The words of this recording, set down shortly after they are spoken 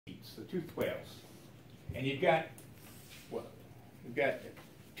the toothed whales. And you've got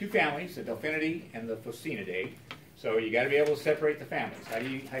two families, the Delphinidae and the Phocinidae. So you got to be able to separate the families. How do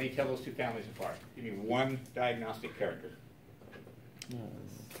you tell those two families apart? Give me one diagnostic character.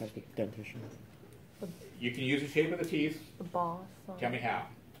 Dentition. You can use the shape of the teeth. The boss. Tell me how.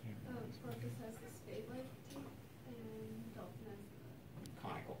 Orcas has the spade-like teeth, and dolphin has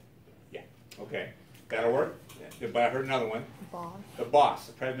Conical. Yeah. Okay. That'll work. But I heard another one. Boss. The boss,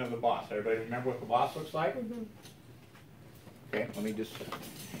 the president of the boss. Everybody remember what the boss looks like? Mm-hmm. Okay, let me just, in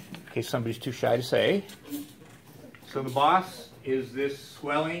case somebody's too shy to say. So the boss is this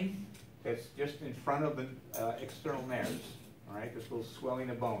swelling that's just in front of the external nares. All right, this little swelling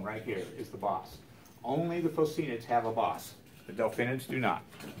of bone right here is the boss. Only the phocinids have a boss. The delphinids do not.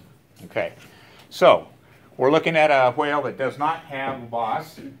 Okay, so we're looking at a whale that does not have a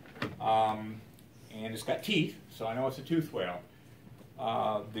boss, and it's got teeth, so I know it's a toothed whale.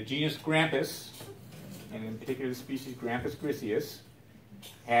 The genus Grampus, and in particular the species Grampus griseus,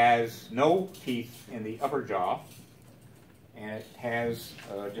 has no teeth in the upper jaw, and it has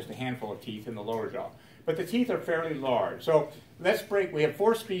just a handful of teeth in the lower jaw. But the teeth are fairly large. So let's break, we have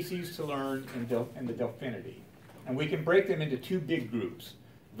 4 species to learn in the Delphinidae. And we can break them into 2 big groups.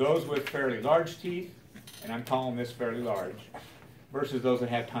 Those with fairly large teeth, and I'm calling this fairly large, versus those that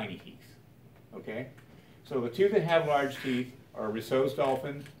have tiny teeth. Okay? So the 2 that have large teeth are Rousseau's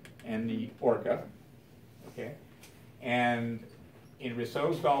dolphin and the orca. Okay? And in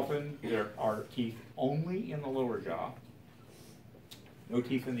Rousseau's dolphin, there are teeth only in the lower jaw, no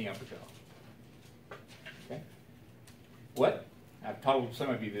teeth in the upper jaw. Okay? What? I've told some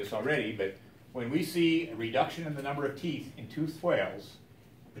of you this already, but when we see a reduction in the number of teeth in toothed whales,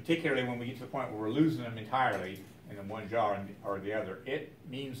 particularly when we get to the point where we're losing them entirely in one jaw or the other, it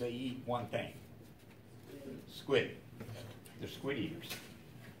means they eat one thing. Squid. They're squid eaters.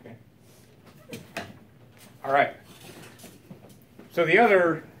 Okay? All right. So the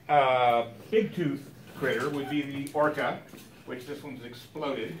other big tooth critter would be the orca, which this one's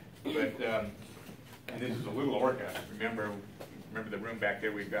exploded, but and this is a little orca. Remember the room back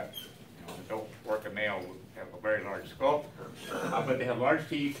there? We've got adult orca male would have a very large skull, but they have large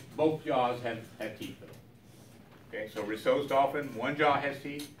teeth. Both jaws have teeth though. Okay, so Rousseau's dolphin, one jaw has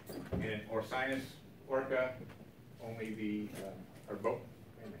teeth, and in Orcinus orca, only the or both.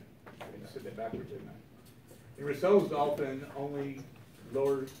 Wait a minute, I said that backwards, didn't I? In Rousseau's dolphin, only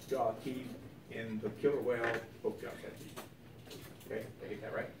lower jaw teeth. In the killer whale, both jaws have teeth. Okay, did I get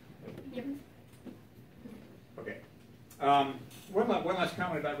that right? Yep. Okay. One last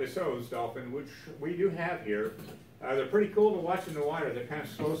comment about Rousseau's dolphin, which we do have here. They're pretty cool to watch in the water. They're kind of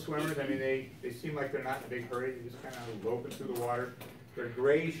slow swimmers. I mean, they seem like they're not in a big hurry. They just kind of loping through the water. They're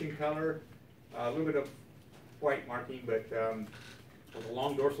grayish in color, a little bit of white marking, but with a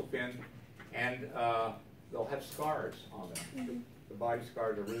long dorsal fin, and they'll have scars on them. Mm-hmm. The body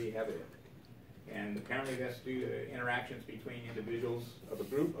scars are really evident. And apparently that's due to interactions between individuals of a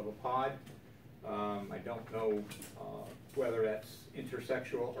group, of a pod. I don't know whether that's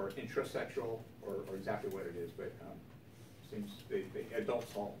intersexual or intrasexual or exactly what it is, but seems the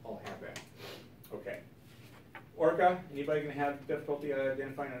adults all have that. Okay. Orca, anybody going to have difficulty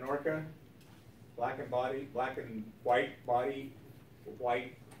identifying an orca? Black and white body,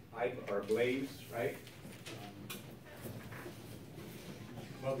 white eye or glaze, right?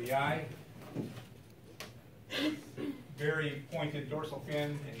 Above the eye. Very pointed dorsal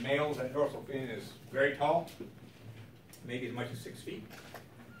fin. In males, that dorsal fin is very tall, maybe as much as 6 feet.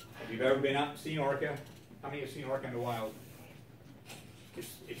 If you've ever been out and seen orca, how many have seen orca in the wild?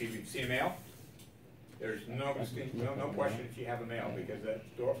 If you've seen a male, there's no question if you have a male, because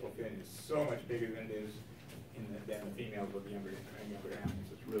that dorsal fin is so much bigger than it is than the females with the younger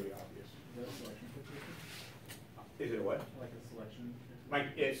animals. It's really obvious. Is that a selection criteria? Is it a what? Like a selection?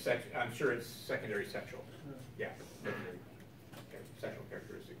 I'm sure it's secondary sexual. Yeah, secondary sexual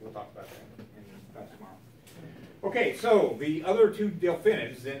characteristic. We'll talk about that in class tomorrow. Okay, so the other 2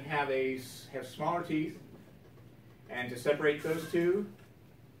 delphinids then have smaller teeth, and to separate those 2,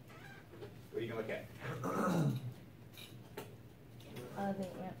 what are you going to look at?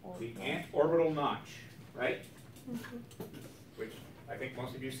 The antorbital notch, right? Mm-hmm. Which I think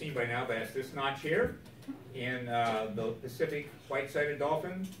most of you have seen by now, but it's this notch here. In the Pacific white-sided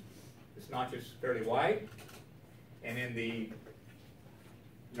dolphin, this notch is fairly wide. And in the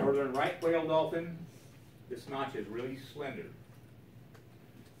northern right whale dolphin, this notch is really slender.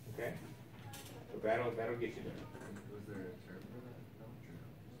 Okay? So that'll get you there. Was there a term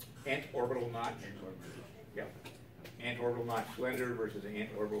for that? Antorbital notch. Yeah. Antorbital notch slender versus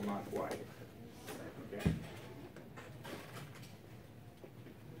antorbital notch wide. Okay.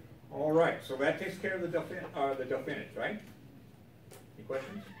 All right, so that takes care of the delphinids, right? Any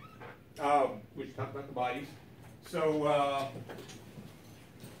questions? We should talk about the bodies. So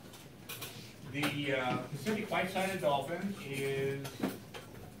the Pacific white-sided dolphin is